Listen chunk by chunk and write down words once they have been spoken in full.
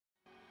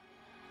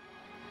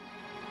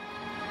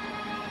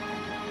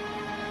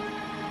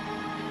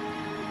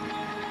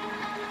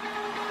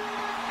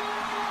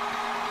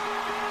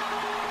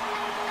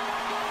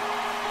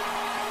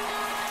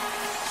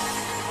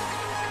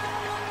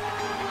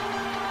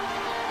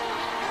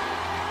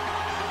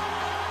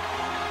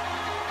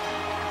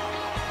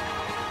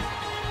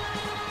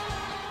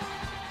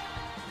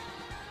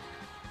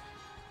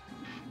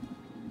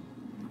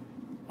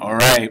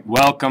right,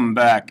 welcome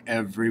back,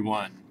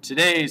 everyone.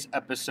 Today's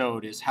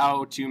episode is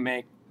how to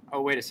make,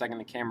 oh, wait a second,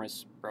 the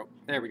camera's broke.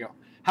 There we go.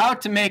 How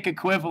to make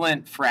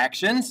equivalent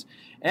fractions.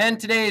 And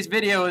today's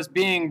video is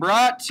being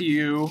brought to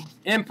you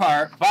in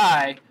part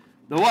by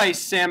the Weiss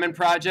Salmon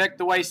Project.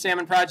 The Weiss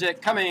Salmon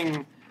Project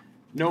coming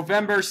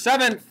November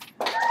 7th.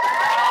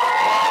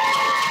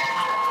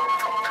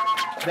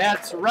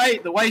 That's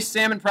right, the Weiss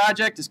Salmon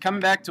Project is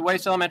coming back to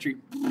Weiss Elementary.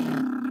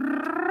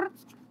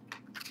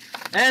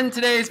 And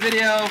today's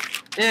video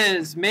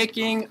is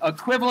making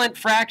equivalent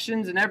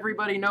fractions, and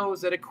everybody knows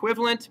that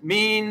equivalent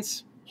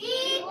means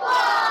equal.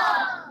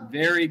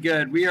 Very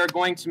good. We are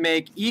going to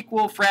make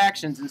equal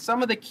fractions, and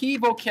some of the key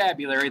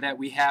vocabulary that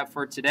we have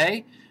for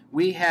today,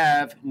 we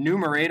have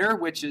numerator,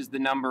 which is the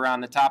number on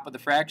the top of the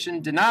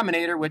fraction,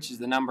 denominator, which is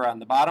the number on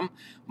the bottom,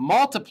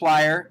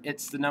 multiplier,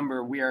 it's the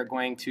number we are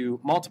going to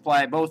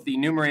multiply both the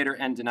numerator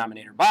and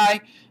denominator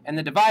by, and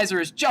the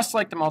divisor is just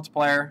like the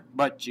multiplier,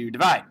 but you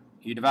divide.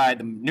 You divide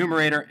the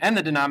numerator and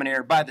the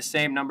denominator by the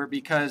same number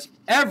because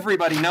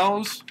everybody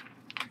knows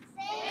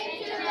same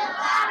to the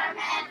bottom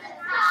and the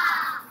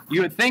top.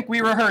 You would think we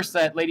rehearsed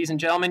that, ladies and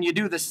gentlemen. You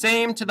do the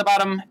same to the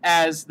bottom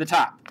as the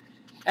top.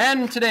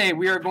 And today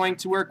we are going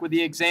to work with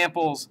the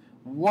examples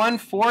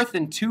 1/4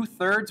 and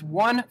 2/3.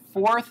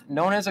 1/4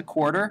 known as a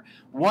quarter,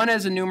 1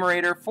 as a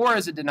numerator, 4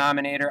 as a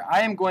denominator.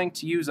 I am going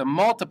to use a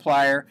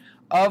multiplier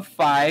of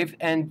 5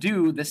 and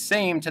do the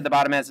same to the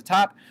bottom as the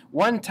top.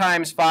 1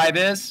 times 5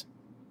 is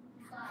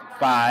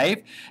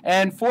 5,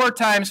 and 4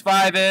 times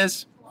 5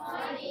 is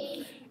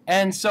 20.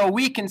 And so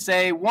we can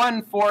say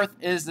 1/4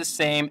 is the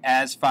same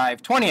as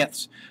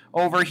 5/20.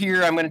 Over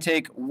here I'm going to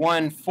take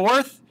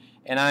 1/4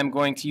 and I'm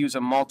going to use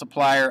a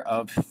multiplier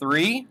of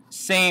 3,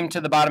 same to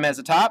the bottom as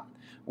the top.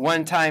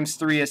 1 times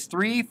 3 is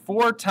 3,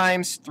 4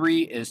 times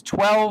 3 is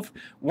 12.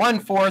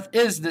 1/4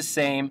 is the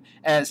same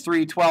as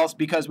 3/12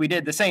 because we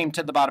did the same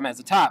to the bottom as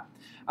the top.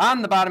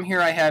 On the bottom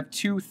here I have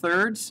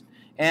 2/3.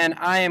 And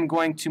I am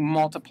going to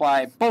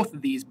multiply both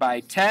of these by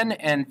 10,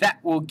 and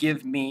that will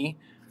give me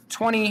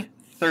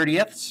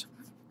 20/30.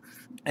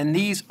 And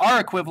these are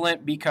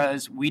equivalent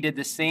because we did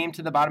the same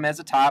to the bottom as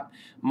the top,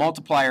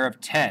 multiplier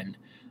of 10.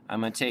 I'm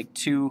going to take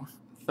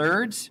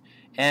 2/3,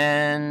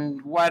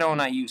 and why don't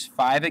I use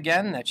 5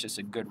 again? That's just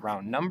a good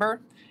round number.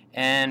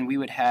 And we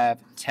would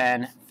have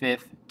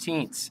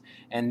 10/15.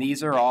 And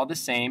these are all the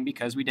same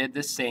because we did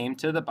the same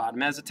to the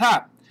bottom as the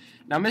top.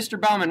 Now, Mr.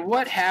 Bouwman,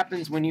 what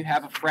happens when you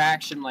have a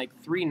fraction like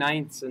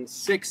 3/9 and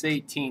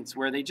 6/18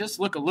 where they just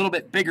look a little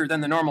bit bigger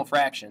than the normal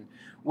fraction?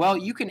 Well,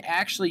 you can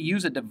actually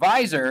use a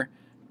divisor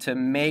to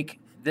make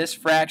this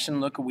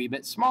fraction look a wee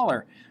bit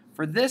smaller.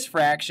 For this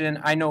fraction,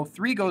 I know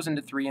 3 goes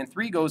into 3 and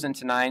 3 goes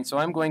into 9, so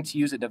I'm going to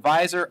use a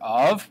divisor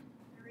of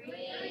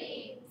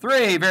 3.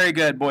 3, very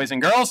good, boys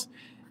and girls.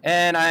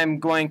 And I'm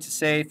going to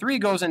say 3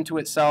 goes into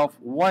itself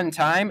 1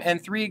 time,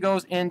 and 3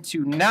 goes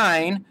into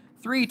 9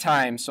 3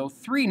 times, so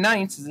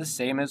 3/9 is the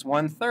same as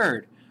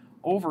 1/3.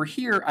 Over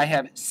here I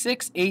have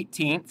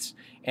 6/18,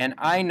 and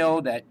I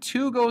know that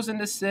 2 goes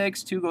into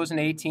 6, 2 goes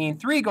into 18,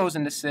 3 goes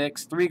into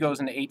 6, 3 goes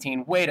into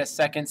 18. Wait a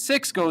second,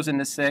 6 goes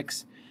into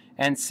 6,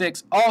 and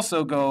 6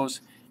 also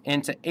goes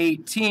into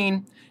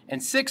 18,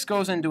 and 6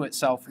 goes into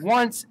itself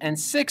once, and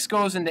 6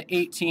 goes into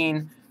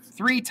 18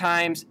 3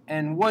 times,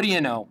 and what do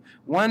you know?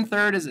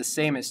 1/3 is the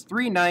same as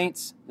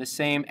 3/9, the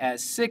same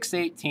as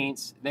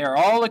 6/18. They are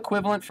all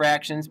equivalent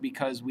fractions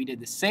because we did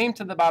the same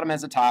to the bottom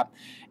as the top,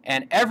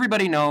 and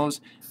everybody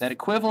knows that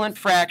equivalent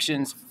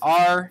fractions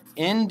are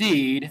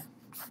indeed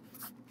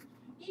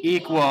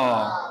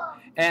equal.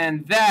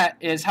 And that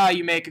is how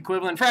you make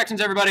equivalent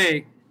fractions,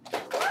 everybody.